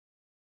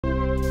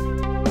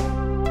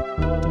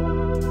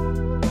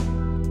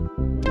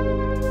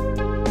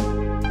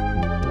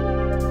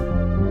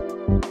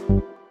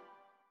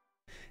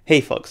Hey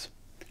folks,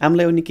 I'm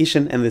Leo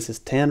Nikishin and this is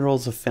 10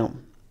 Rolls of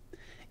Film.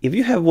 If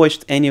you have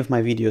watched any of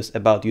my videos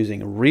about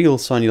using real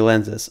Sony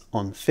lenses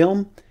on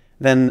film,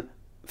 then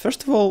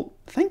first of all,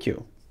 thank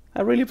you.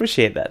 I really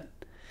appreciate that.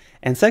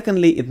 And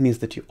secondly, it means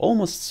that you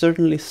almost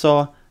certainly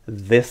saw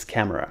this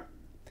camera,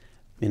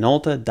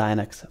 Minolta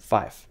Dynax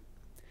 5.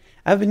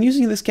 I've been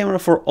using this camera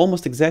for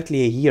almost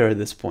exactly a year at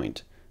this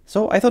point,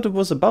 so I thought it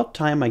was about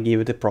time I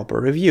gave it a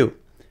proper review,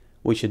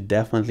 which it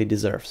definitely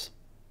deserves.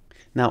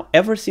 Now,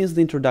 ever since the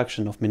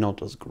introduction of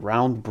Minolta's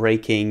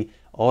groundbreaking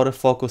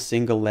autofocus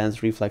single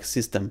lens reflex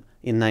system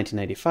in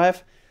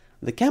 1995,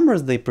 the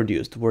cameras they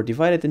produced were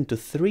divided into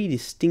three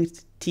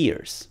distinct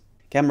tiers.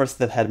 Cameras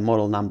that had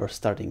model numbers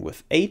starting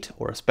with 8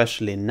 or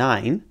especially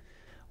 9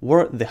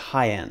 were the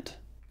high-end,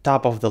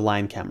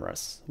 top-of-the-line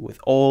cameras with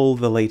all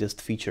the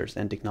latest features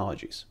and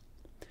technologies.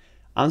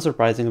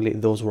 Unsurprisingly,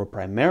 those were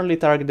primarily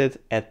targeted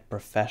at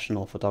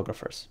professional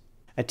photographers.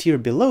 A tier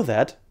below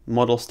that,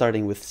 models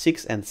starting with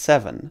 6 and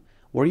 7,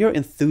 were your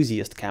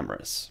enthusiast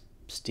cameras.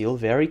 Still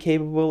very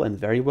capable and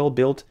very well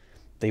built,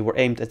 they were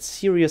aimed at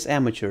serious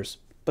amateurs,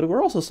 but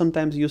were also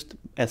sometimes used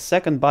as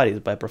second bodies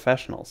by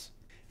professionals.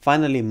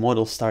 Finally,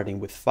 models starting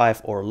with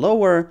 5 or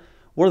lower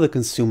were the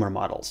consumer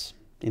models,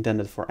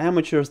 intended for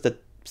amateurs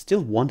that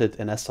still wanted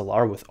an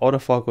SLR with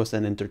autofocus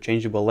and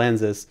interchangeable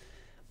lenses,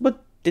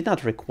 but did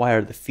not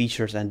require the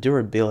features and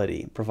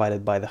durability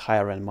provided by the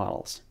higher-end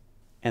models.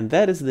 And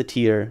that is the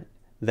tier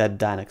that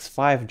Dynax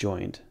 5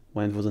 joined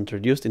when it was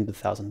introduced in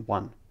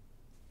 2001.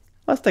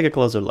 Let's take a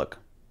closer look.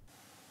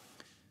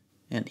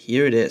 And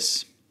here it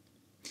is.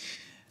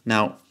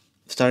 Now,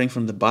 starting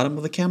from the bottom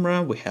of the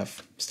camera, we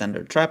have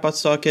standard tripod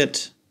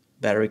socket,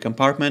 battery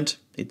compartment.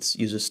 It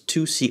uses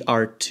two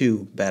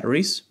CR2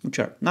 batteries, which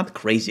are not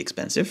crazy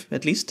expensive,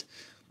 at least.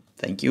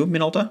 Thank you,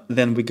 Minolta.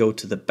 Then we go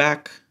to the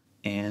back,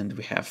 and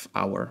we have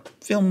our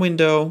film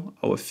window,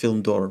 our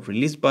film door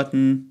release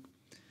button,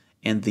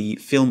 and the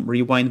film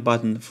rewind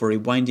button for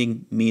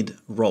rewinding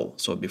mid-roll,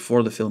 so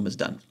before the film is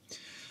done.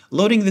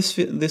 Loading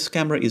this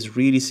camera is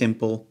really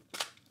simple.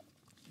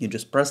 You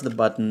just press the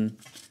button,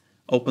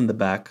 open the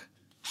back,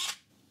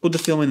 put the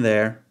film in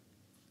there,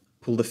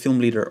 pull the film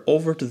leader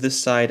over to this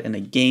side and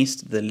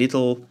against the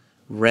little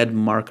red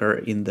marker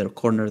in the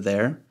corner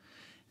there,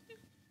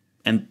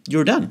 and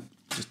you're done.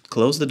 Just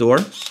close the door,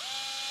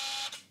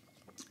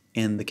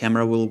 and the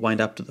camera will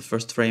wind up to the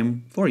first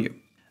frame for you.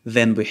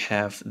 Then we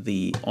have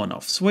the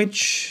on-off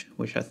switch,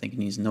 which I think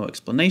needs no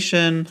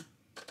explanation.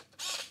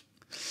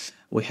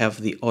 We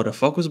have the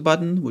autofocus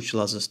button, which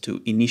allows us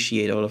to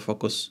initiate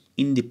autofocus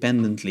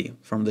independently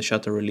from the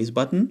shutter release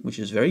button, which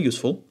is very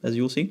useful, as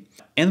you'll see.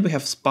 And we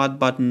have spot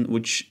button,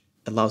 which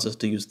allows us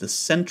to use the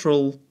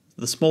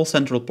small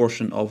central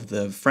portion of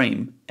the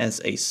frame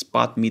as a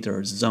spot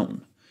meter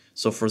zone.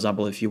 So for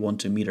example, if you want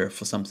to meter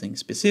for something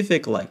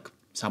specific, like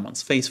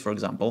someone's face, for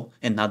example,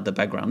 and not the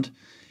background,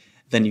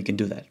 then you can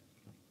do that.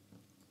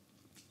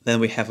 Then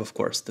we have, of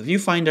course, the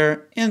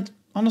viewfinder, and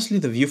honestly,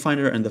 the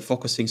viewfinder and the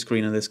focusing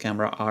screen on this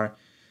camera are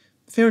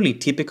fairly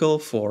typical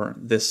for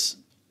this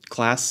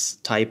class,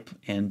 type,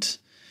 and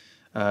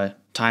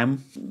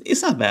time.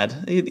 It's not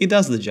bad, it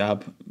does the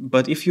job,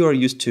 but if you are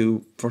used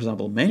to, for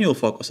example, manual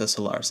focus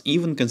SLRs,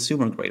 even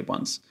consumer-grade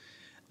ones,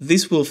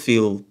 this will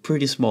feel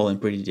pretty small and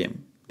pretty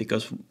dim,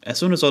 because as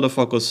soon as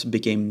autofocus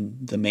became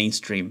the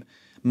mainstream,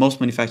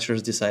 most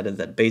manufacturers decided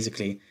that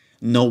basically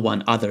no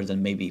one other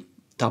than maybe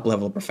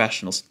top-level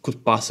professionals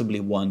could possibly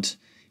want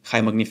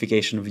high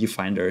magnification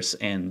viewfinders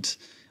and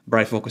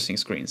bright focusing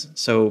screens.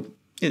 So,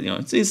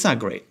 it's not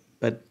great,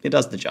 but it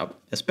does the job,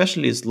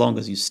 especially as long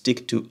as you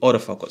stick to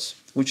autofocus,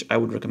 which I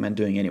would recommend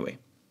doing anyway.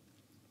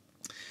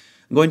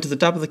 Going to the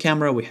top of the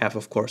camera, we have,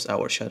 of course,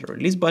 our shutter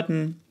release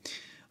button.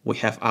 We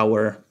have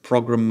our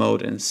program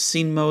mode and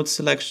scene mode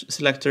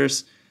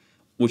selectors,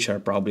 which are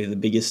probably the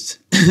biggest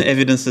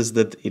evidences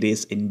that it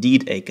is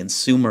indeed a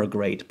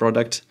consumer-grade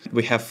product.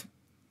 We have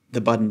the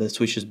button that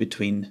switches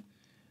between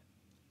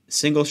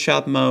single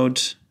shot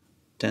mode,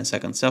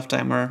 10-second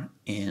self-timer,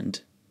 and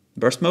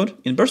burst mode.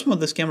 In burst mode,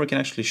 this camera can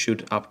actually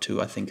shoot up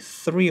to, I think,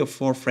 3 or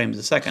 4 frames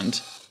a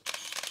second.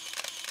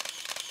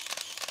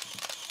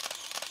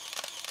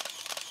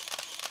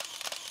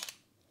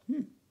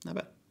 Not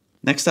bad.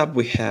 Next up,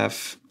 we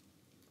have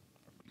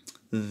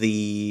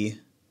the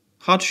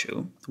hot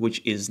shoe,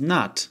 which is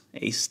not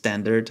a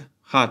standard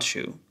hot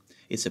shoe.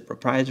 It's a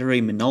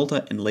proprietary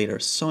Minolta and later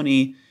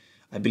Sony,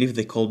 I believe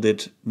they called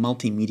it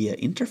multimedia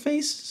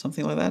interface,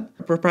 something like that.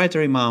 A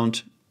proprietary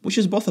mount, which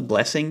is both a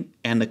blessing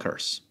and a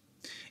curse.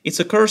 It's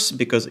a curse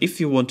because if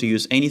you want to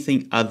use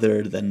anything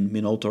other than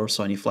Minolta or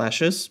Sony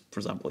flashes,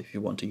 for example, if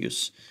you want to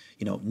use,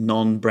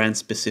 non-brand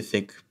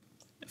specific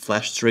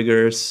flash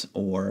triggers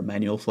or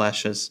manual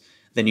flashes,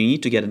 then you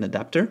need to get an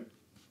adapter.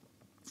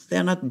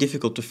 They're not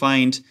difficult to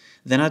find.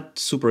 They're not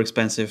super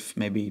expensive,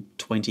 maybe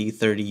 20,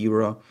 30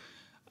 euro.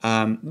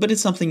 But it's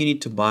something you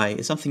need to buy.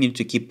 It's something you need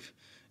to keep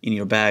in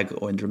your bag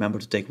and remember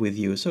to take with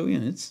you. So,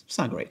 it's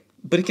not great.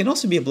 But it can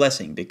also be a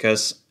blessing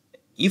because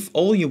if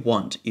all you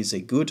want is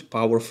a good,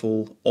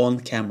 powerful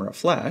on-camera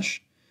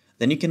flash,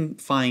 then you can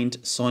find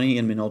Sony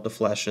and Minolta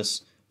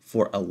flashes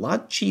for a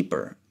lot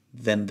cheaper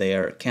than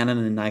their Canon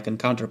and Nikon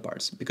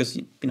counterparts, because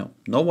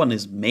no one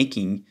is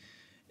making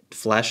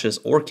flashes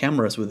or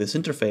cameras with this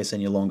interface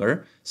any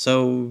longer,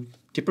 so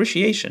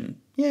depreciation,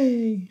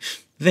 yay!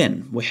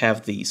 Then we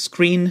have the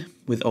screen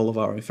with all of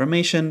our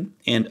information,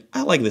 and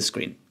I like this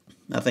screen.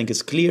 I think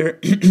it's clear,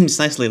 it's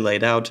nicely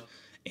laid out,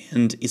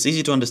 and it's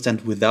easy to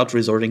understand without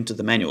resorting to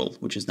the manual,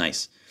 which is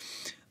nice.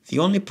 The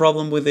only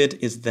problem with it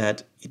is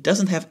that it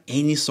doesn't have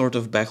any sort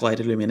of backlight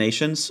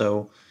illumination,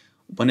 so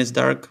when it's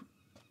dark,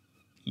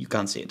 you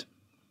can't see it.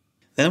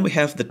 Then we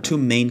have the two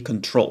main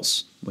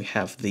controls. We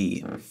have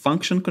the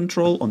function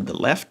control on the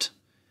left,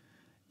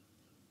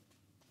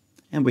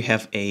 and we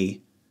have a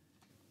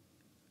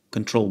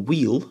control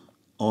wheel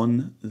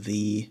on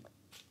the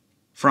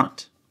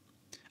front.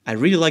 I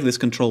really like this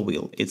control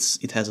wheel.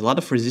 It has a lot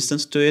of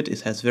resistance to it.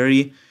 It has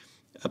very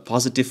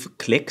positive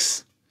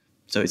clicks.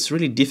 So it's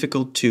really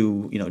difficult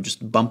to,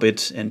 just bump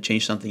it and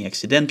change something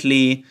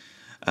accidentally,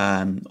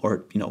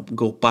 or,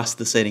 go past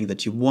the setting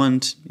that you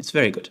want. It's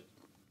very good.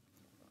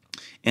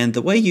 And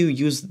the way you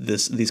use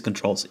these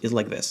controls is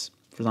like this.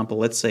 For example,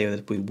 let's say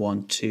that we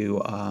want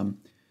to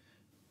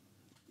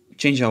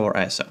change our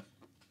ISO.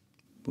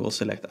 We'll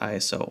select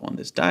ISO on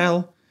this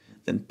dial,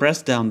 then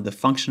press down the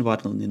function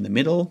button in the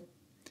middle,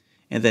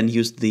 and then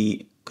use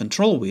the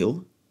control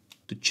wheel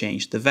to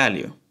change the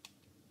value.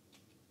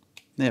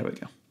 There we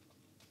go.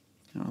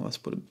 Now let's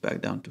put it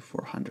back down to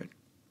 400.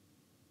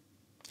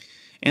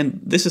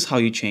 And this is how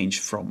you change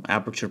from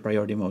aperture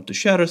priority mode to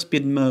shutter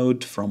speed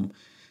mode, from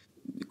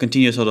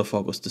continuous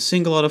autofocus to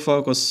single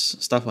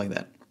autofocus, stuff like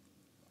that.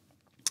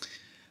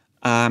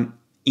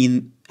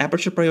 In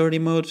aperture priority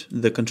mode,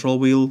 the control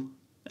wheel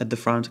at the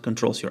front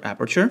controls your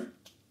aperture.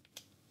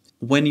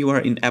 When you are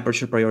in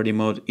aperture priority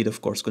mode, it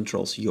of course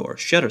controls your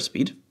shutter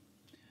speed.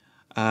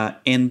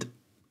 And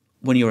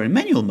when you're in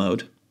manual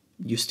mode,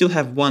 you still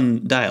have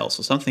one dial,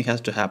 so something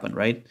has to happen,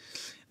 right?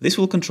 This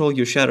will control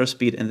your shutter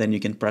speed, and then you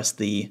can press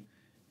the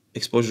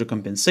exposure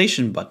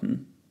compensation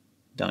button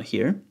down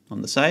here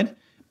on the side.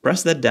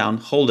 Press that down,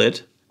 hold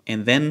it,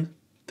 and then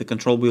the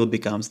control wheel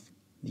becomes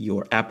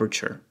your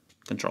aperture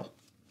control.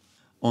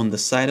 On the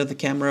side of the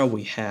camera,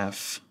 we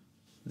have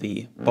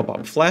the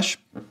pop-up flash.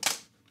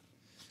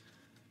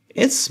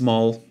 It's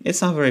small,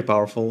 it's not very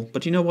powerful,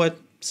 but you know what?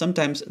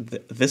 Sometimes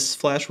this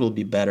flash will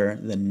be better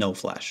than no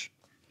flash.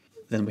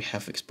 Then we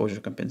have exposure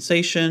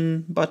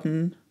compensation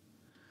button.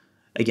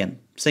 Again,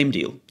 same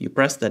deal. You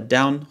press that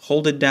down,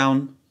 hold it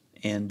down,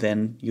 and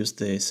then use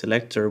the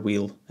selector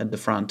wheel at the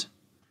front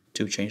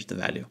to change the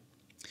value.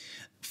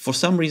 For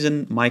some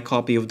reason, my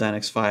copy of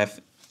Dynax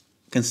 5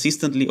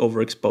 consistently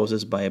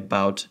overexposes by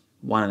about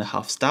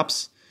 1.5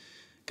 stops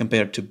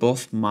compared to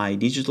both my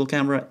digital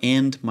camera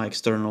and my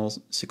external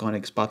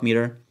Sekonic spot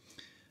meter.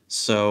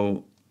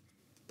 So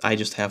I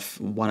just have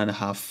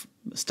 1.5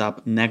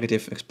 stop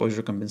negative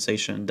exposure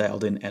compensation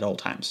dialed in at all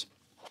times.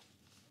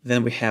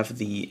 Then we have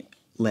the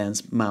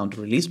lens mount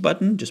release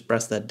button. Just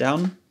press that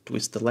down,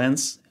 twist the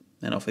lens,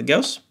 and off it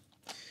goes.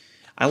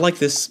 I like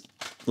this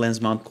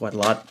lens mount quite a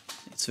lot.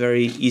 It's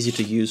very easy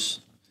to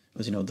use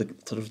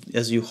because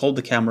as you hold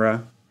the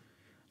camera,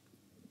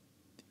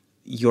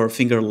 your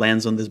finger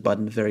lands on this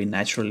button very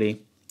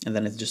naturally, and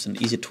then it's just an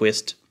easy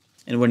twist.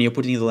 And when you're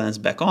putting the lens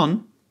back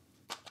on,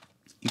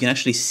 you can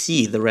actually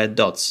see the red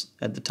dots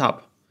at the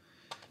top.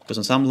 Because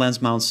on some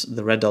lens mounts,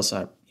 the red dots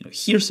are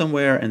here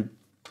somewhere, and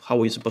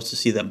how are you supposed to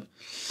see them?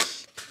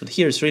 But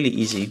here it's really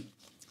easy.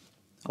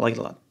 I like it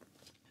a lot.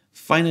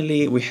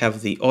 Finally, we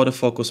have the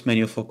autofocus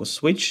manual focus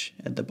switch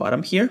at the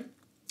bottom here.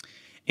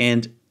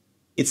 And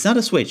it's not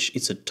a switch,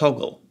 it's a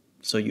toggle.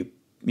 So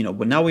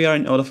now we are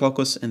in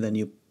autofocus, and then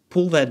you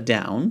pull that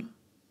down,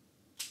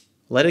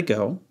 let it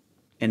go,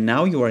 and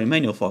now you are in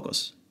manual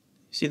focus.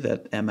 You see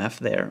that MF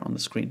there on the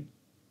screen.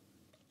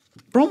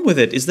 The problem with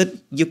it is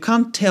that you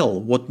can't tell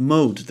what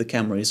mode the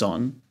camera is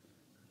on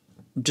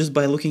just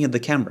by looking at the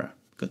camera.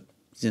 Because,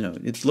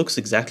 it looks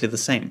exactly the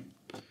same.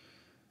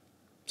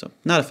 So,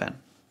 not a fan.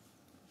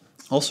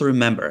 Also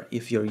remember,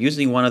 if you're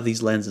using one of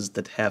these lenses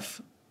that have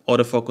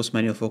autofocus,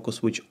 manual focus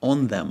switch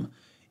on them,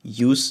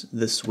 use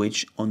the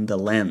switch on the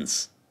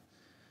lens.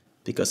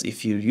 Because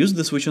if you use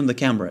the switch on the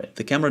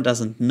camera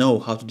doesn't know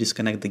how to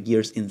disconnect the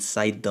gears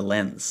inside the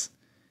lens.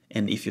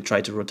 And if you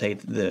try to rotate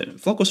the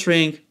focus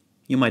ring,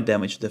 you might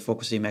damage the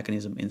focusing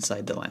mechanism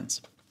inside the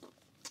lens.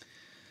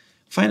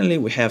 Finally,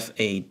 we have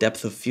a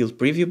depth of field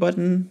preview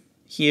button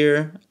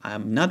here.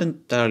 I'm not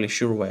entirely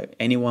sure why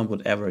anyone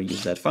would ever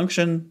use that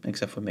function,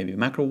 except for maybe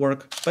macro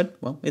work, but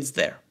well, it's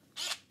there.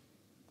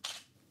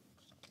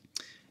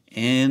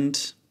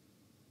 And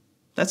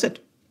that's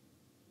it.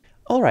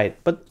 All right,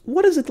 but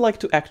what is it like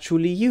to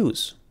actually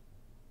use?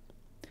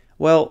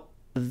 Well,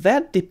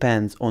 that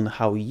depends on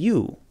how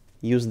you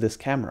use this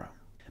camera.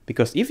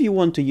 Because if you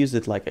want to use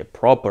it like a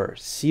proper,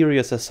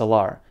 serious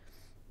SLR,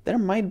 there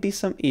might be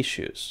some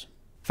issues.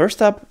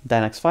 First up,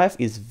 Dynax 5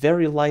 is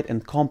very light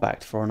and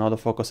compact for an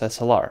autofocus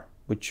SLR,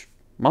 which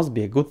must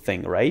be a good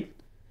thing, right?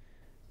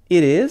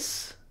 It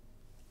is,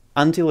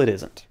 until it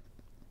isn't.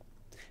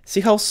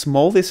 See how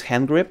small this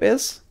hand grip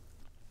is?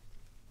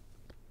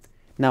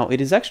 Now,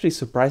 it is actually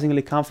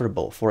surprisingly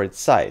comfortable for its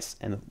size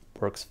and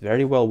works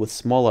very well with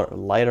smaller,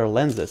 lighter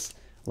lenses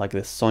like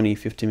this Sony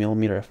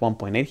 50mm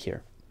f1.8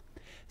 here.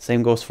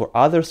 Same goes for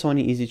other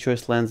Sony Easy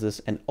Choice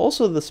lenses and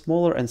also the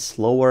smaller and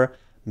slower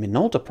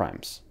Minolta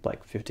primes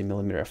like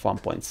 50mm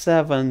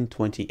f1.7,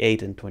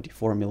 28 and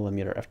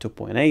 24mm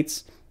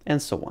f2.8s,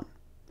 and so on.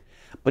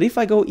 But if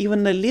I go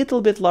even a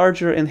little bit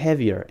larger and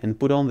heavier and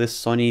put on this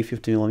Sony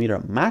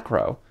 50mm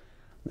macro,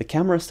 the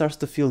camera starts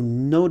to feel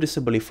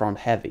noticeably front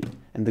heavy,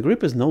 and the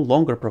grip is no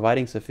longer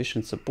providing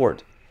sufficient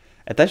support.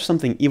 Attach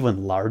something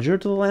even larger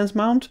to the lens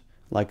mount,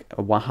 like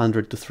a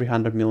 100 to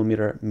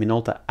 300mm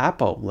Minolta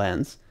Apo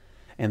lens,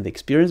 and the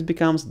experience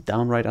becomes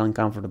downright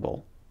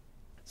uncomfortable.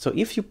 So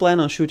if you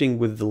plan on shooting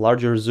with the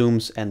larger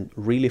zooms and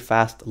really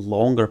fast,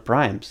 longer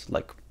primes,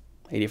 like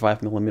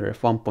 85mm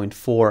f1.4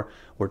 or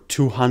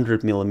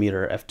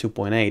 200mm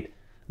f2.8,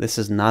 this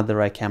is not the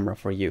right camera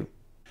for you.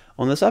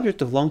 On the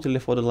subject of long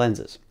telephoto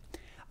lenses,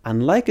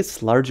 unlike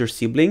its larger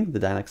sibling, the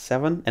Dynax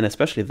 7, and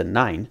especially the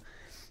 9,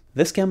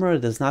 this camera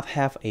does not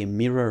have a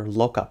mirror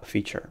lockup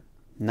feature,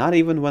 not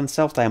even when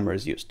self-timer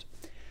is used.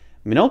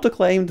 Minolta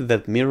claimed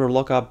that mirror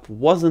lockup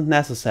wasn't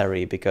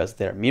necessary because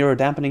their mirror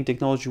dampening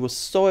technology was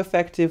so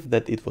effective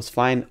that it was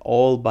fine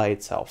all by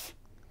itself.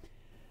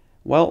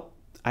 Well,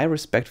 I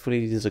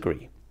respectfully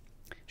disagree.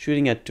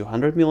 Shooting at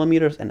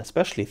 200mm and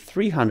especially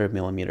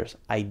 300mm,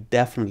 I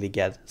definitely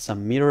get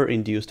some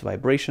mirror-induced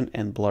vibration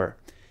and blur,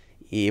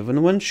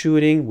 even when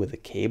shooting with a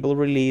cable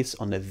release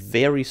on a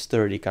very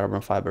sturdy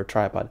carbon fiber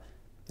tripod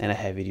and a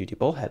heavy-duty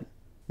ball head.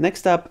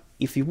 Next up,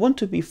 if you want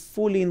to be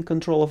fully in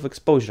control of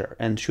exposure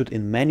and shoot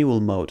in manual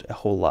mode a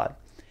whole lot,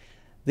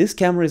 this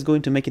camera is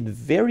going to make it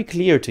very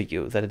clear to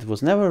you that it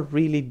was never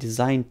really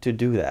designed to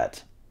do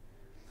that.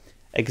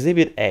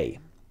 Exhibit A.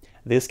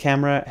 This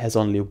camera has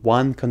only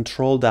one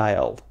control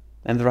dial,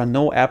 and there are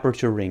no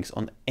aperture rings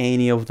on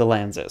any of the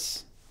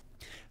lenses.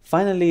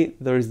 Finally,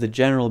 there is the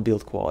general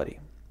build quality.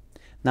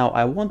 Now,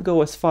 I won't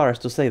go as far as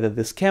to say that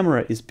this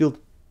camera is built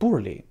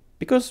poorly,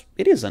 because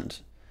it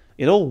isn't.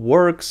 It all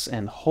works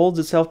and holds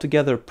itself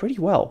together pretty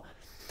well.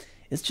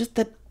 It's just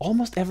that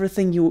almost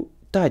everything you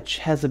touch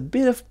has a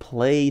bit of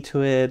play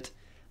to it,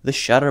 the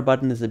shutter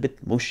button is a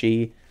bit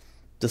mushy,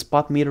 the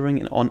spot metering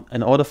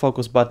and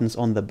autofocus buttons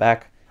on the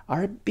back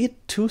are a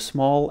bit too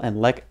small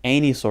and lack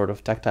any sort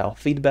of tactile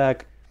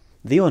feedback,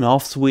 the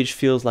on-off switch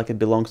feels like it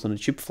belongs on a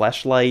cheap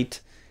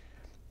flashlight.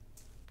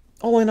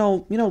 All in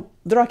all,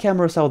 there are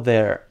cameras out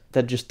there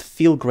that just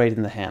feel great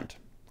in the hand.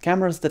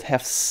 Cameras that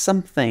have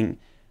something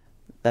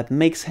that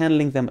makes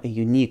handling them a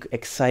unique,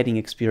 exciting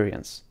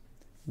experience.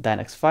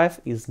 Dynax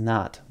 5 is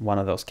not one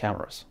of those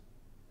cameras.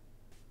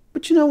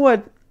 But you know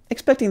what?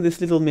 Expecting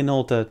this little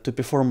Minolta to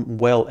perform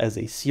well as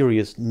a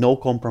serious, no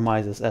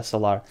compromises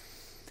SLR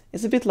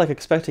is a bit like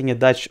expecting a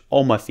Dutch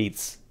Oma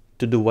Fiets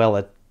to do well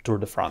at Tour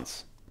de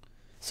France.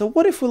 So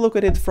what if we look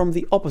at it from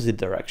the opposite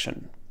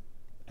direction,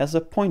 as a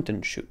point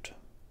and shoot?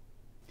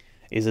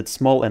 Is it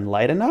small and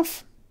light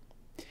enough?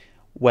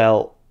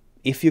 Well,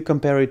 if you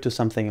compare it to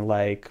something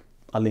like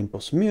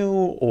Olympus Mu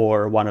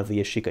or one of the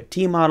Yashica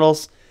T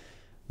models,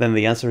 then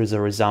the answer is a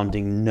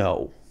resounding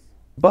no.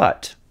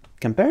 But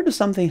compared to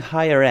something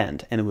higher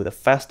end and with a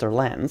faster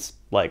lens,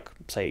 like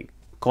say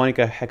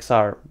Konica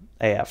Hexar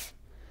AF,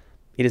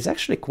 it is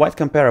actually quite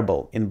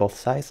comparable in both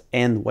size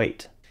and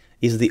weight.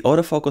 Is the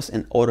autofocus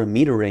and auto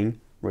metering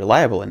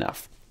reliable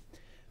enough?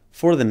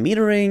 For the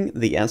metering,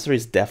 the answer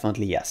is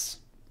definitely yes.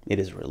 It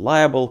is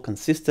reliable,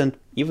 consistent,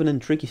 even in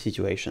tricky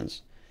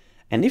situations.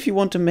 And if you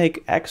want to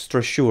make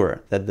extra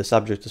sure that the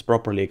subject is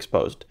properly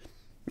exposed,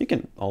 you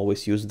can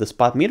always use the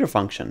spot meter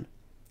function.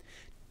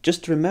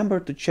 Just remember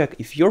to check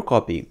if your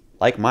copy,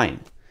 like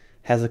mine,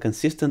 has a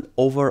consistent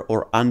over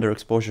or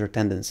underexposure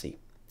tendency.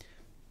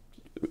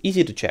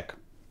 Easy to check.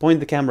 Point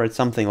the camera at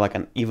something like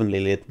an evenly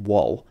lit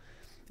wall,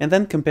 and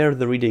then compare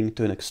the reading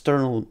to an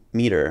external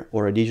meter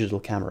or a digital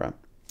camera,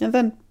 and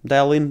then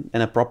dial in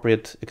an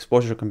appropriate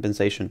exposure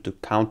compensation to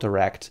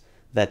counteract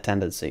that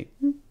tendency.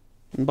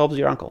 And Bob's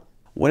your uncle.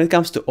 When it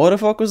comes to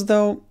autofocus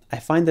though, I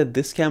find that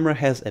this camera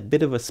has a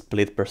bit of a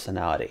split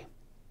personality.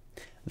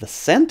 The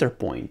center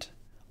point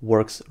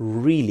works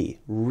really,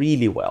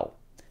 really well.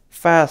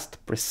 Fast,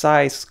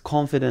 precise,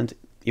 confident,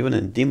 even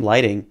in dim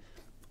lighting,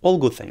 all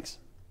good things.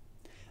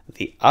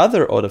 The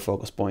other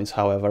autofocus points,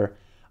 however,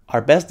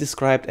 are best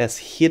described as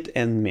hit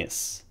and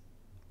miss.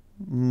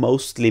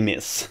 Mostly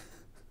miss.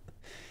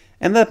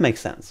 And that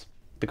makes sense,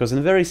 because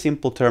in very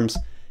simple terms,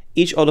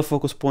 each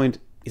autofocus point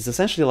is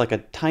essentially like a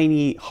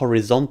tiny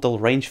horizontal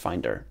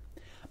rangefinder,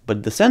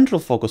 but the central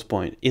focus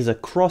point is a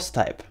cross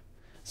type,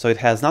 so it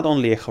has not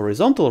only a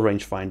horizontal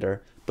rangefinder,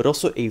 but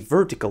also a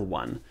vertical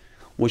one,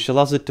 which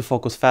allows it to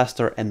focus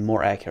faster and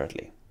more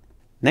accurately.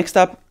 Next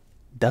up,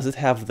 does it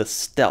have the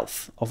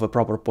stealth of a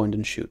proper point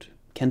and shoot?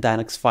 Can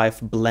Dynax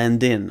 5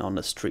 blend in on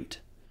the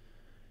street?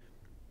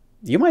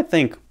 You might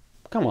think,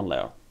 come on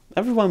Leo,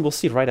 everyone will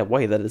see right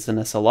away that it's an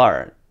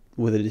SLR,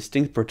 with a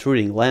distinct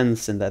protruding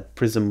lens and that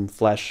prism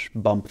flash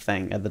bump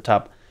thing at the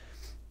top.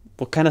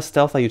 What kind of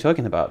stealth are you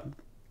talking about?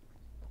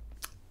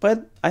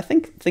 But I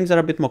think things are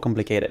a bit more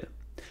complicated.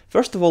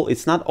 First of all,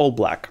 it's not all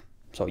black,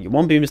 so you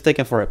won't be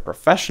mistaken for a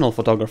professional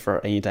photographer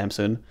anytime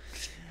soon.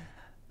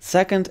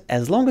 Second,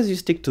 as long as you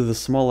stick to the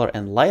smaller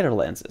and lighter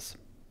lenses,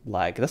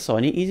 like the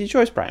Sony Easy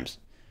Choice Primes,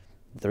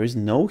 there is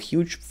no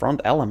huge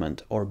front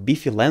element or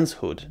beefy lens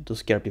hood to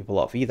scare people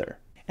off either.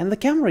 And the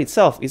camera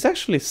itself is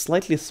actually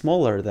slightly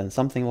smaller than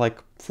something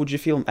like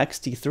Fujifilm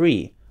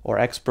X-T3 or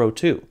X Pro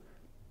 2,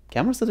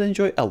 cameras that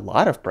enjoy a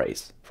lot of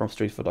praise from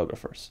street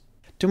photographers.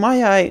 To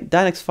my eye,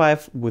 Dynax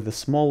 5 with a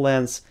small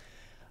lens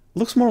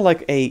looks more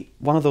like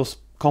one of those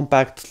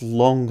compact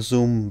long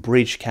zoom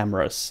bridge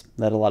cameras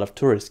that a lot of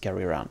tourists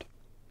carry around.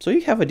 So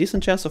you have a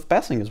decent chance of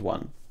passing as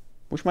one,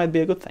 which might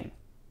be a good thing.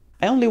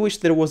 I only wish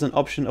there was an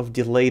option of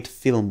delayed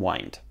film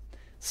wind.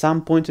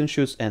 Some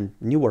point-and-shoots and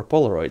newer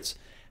Polaroids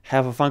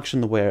have a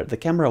function where the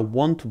camera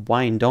won't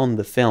wind on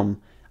the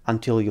film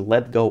until you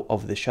let go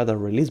of the shutter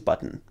release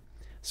button,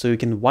 so you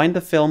can wind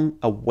the film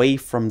away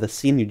from the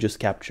scene you just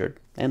captured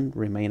and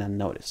remain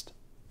unnoticed.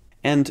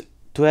 And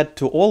to add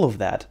to all of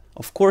that,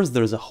 of course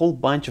there's a whole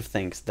bunch of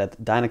things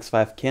that Dynax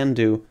 5 can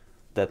do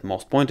that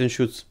most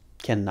point-and-shoots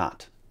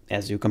cannot.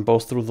 As you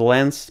compose through the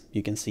lens,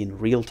 you can see in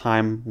real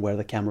time where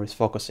the camera is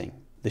focusing.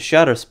 The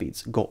shutter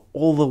speeds go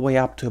all the way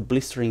up to a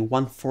blistering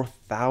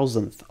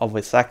 1/4000th of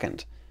a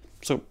second.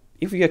 So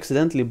if you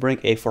accidentally bring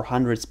a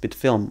 400 speed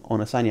film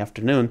on a sunny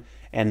afternoon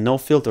and no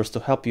filters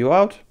to help you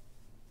out,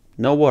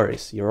 no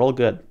worries, you're all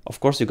good. Of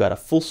course, you got a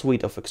full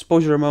suite of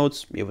exposure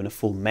modes, even a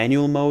full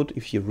manual mode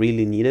if you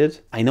really need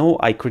it. I know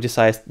I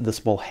criticized the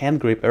small hand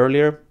grip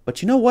earlier,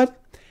 but you know what?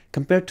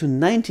 Compared to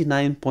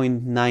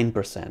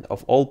 99.9%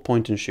 of all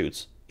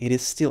point-and-shoots, it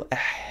is still a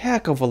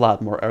heck of a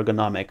lot more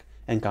ergonomic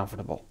and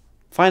comfortable.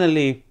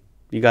 Finally,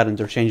 you got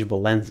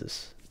interchangeable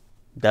lenses.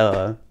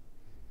 Duh.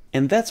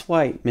 And that's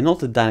why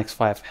Minolta Dynax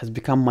 5 has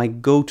become my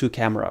go-to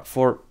camera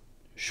for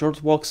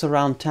short walks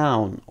around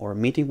town, or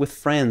meeting with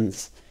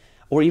friends,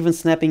 or even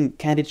snapping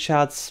candid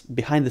shots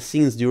behind the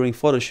scenes during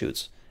photo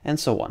shoots, and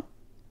so on.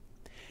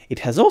 It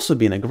has also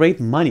been a great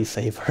money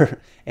saver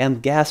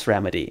and gas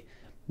remedy,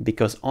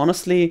 because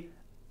honestly,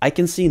 I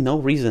can see no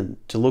reason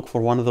to look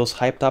for one of those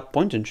hyped up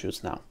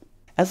point-and-shoots now.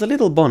 As a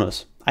little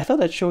bonus, I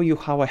thought I'd show you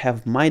how I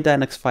have my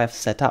Dynax 5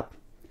 set up,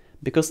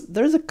 because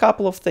there's a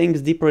couple of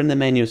things deeper in the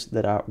menus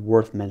that are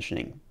worth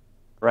mentioning.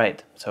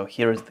 Right, so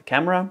here is the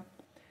camera,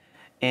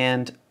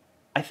 and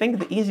I think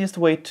the easiest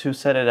way to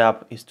set it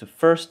up is to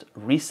first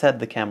reset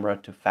the camera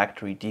to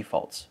factory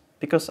defaults,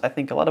 because I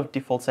think a lot of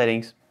default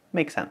settings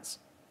make sense.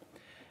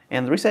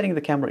 And resetting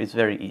the camera is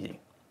very easy.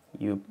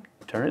 You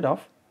turn it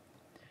off,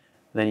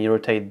 then you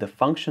rotate the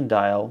function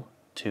dial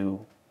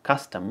to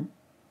custom,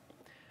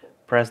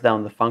 press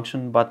down the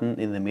function button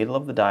in the middle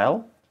of the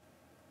dial,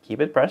 keep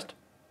it pressed,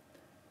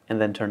 and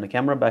then turn the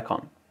camera back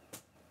on.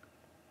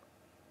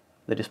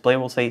 The display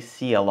will say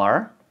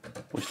CLR,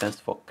 which stands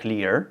for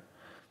clear,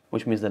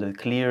 which means that it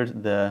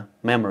cleared the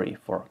memory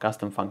for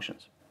custom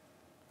functions.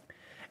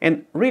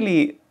 And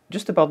really,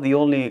 just about the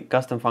only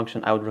custom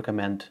function I would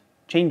recommend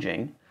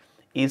changing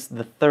is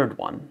the third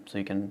one. So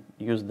you can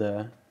use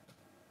the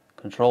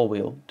control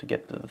wheel to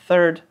get to the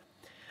third,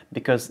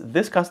 because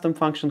this custom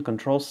function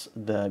controls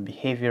the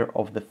behavior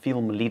of the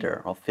film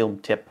leader or film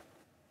tip.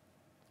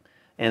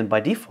 And by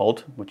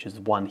default, which is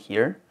 1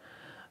 here,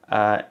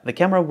 the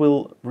camera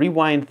will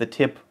rewind the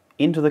tip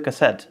into the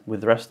cassette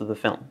with the rest of the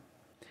film.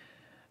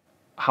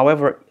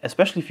 However,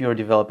 especially if you're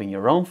developing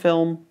your own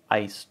film,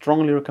 I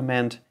strongly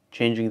recommend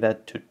changing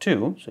that to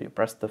 2. So you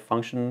press the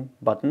function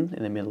button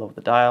in the middle of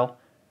the dial,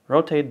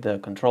 rotate the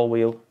control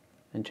wheel,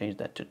 and change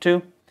that to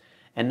 2.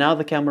 And now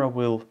the camera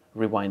will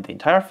rewind the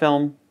entire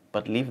film,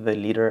 but leave the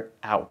leader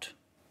out,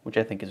 which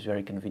I think is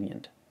very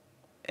convenient.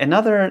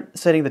 Another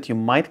setting that you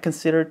might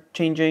consider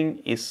changing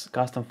is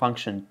custom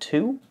function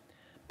 2,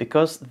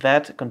 because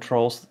that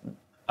controls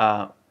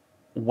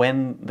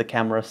when the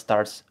camera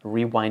starts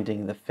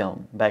rewinding the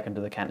film back into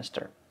the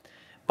canister.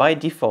 By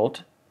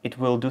default, it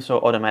will do so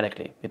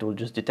automatically. It will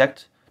just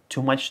detect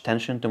too much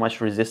tension, too much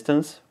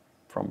resistance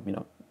from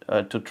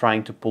to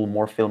trying to pull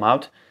more film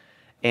out,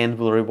 and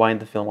will rewind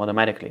the film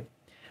automatically.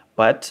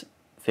 But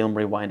film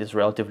rewind is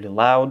relatively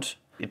loud.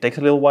 It takes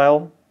a little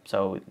while,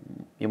 so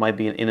you might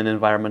be in an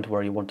environment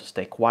where you want to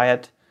stay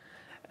quiet.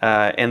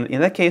 And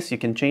in that case, you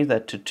can change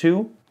that to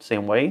 2,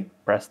 same way.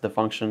 Press the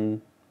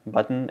function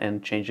button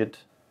and change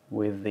it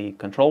with the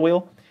control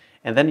wheel.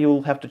 And then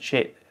you'll have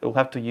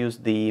to use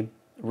the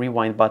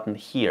rewind button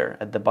here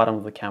at the bottom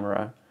of the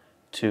camera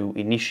to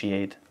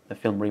initiate the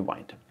film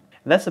rewind.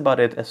 And that's about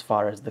it as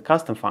far as the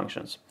custom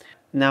functions.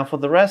 Now for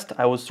the rest,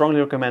 I would strongly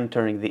recommend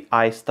turning the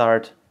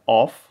iStart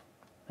off.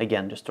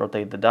 Again, just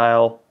rotate the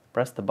dial,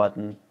 press the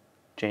button,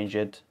 change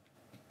it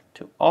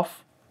to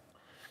off.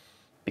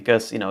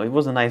 Because, it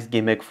was a nice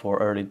gimmick for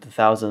early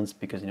 2000s,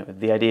 because,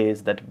 the idea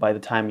is that by the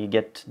time you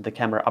get the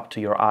camera up to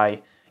your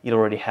eye, it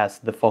already has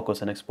the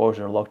focus and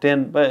exposure locked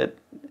in, but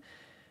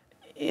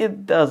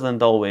it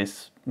doesn't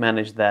always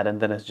manage that,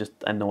 and then it's just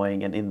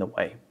annoying and in the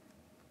way.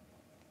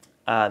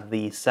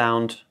 The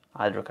sound,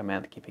 I'd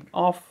recommend keeping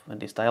off, at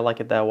least I like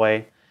it that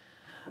way.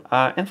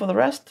 And for the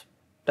rest,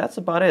 that's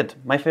about it.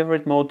 My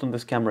favorite mode on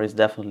this camera is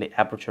definitely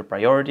aperture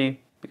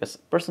priority, because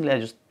personally I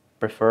just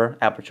prefer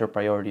aperture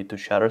priority to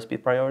shutter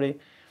speed priority.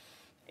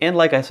 And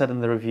like I said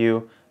in the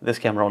review, this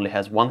camera only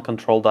has one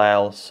control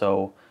dial,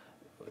 so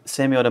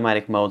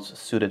semi-automatic modes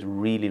suited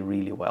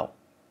really well.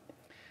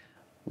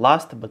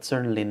 Last but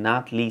certainly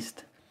not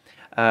least,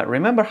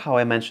 remember how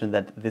I mentioned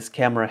that this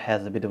camera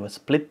has a bit of a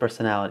split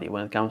personality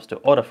when it comes to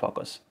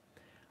autofocus?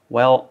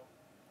 Well,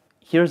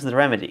 here's the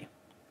remedy.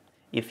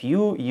 If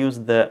you use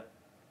the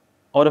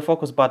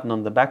autofocus button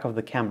on the back of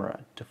the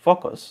camera to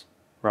focus,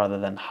 rather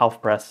than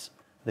half press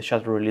the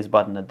shutter release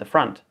button at the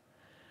front,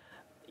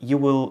 you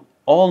will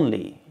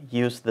only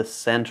use the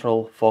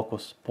central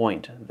focus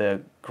point,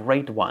 the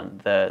great one,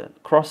 the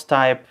cross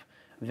type,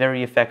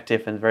 very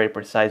effective and very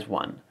precise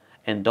one,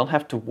 and don't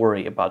have to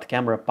worry about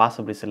camera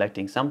possibly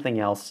selecting something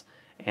else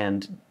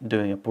and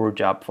doing a poor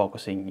job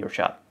focusing your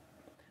shot.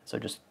 So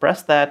just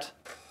press that,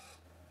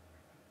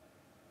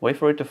 wait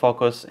for it to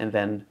focus, and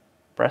then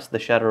press the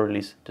shutter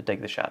release to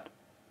take the shot.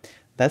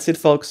 That's it,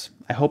 folks.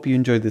 I hope you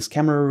enjoyed this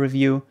camera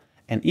review,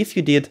 and if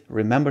you did,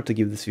 remember to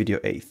give this video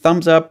a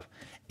thumbs up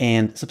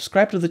and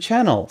subscribe to the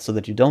channel so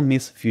that you don't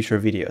miss future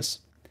videos.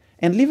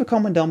 And leave a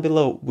comment down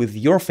below with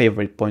your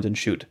favorite point and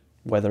shoot,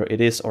 whether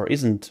it is or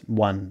isn't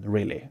one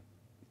really.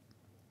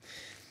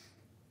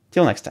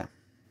 Till next time.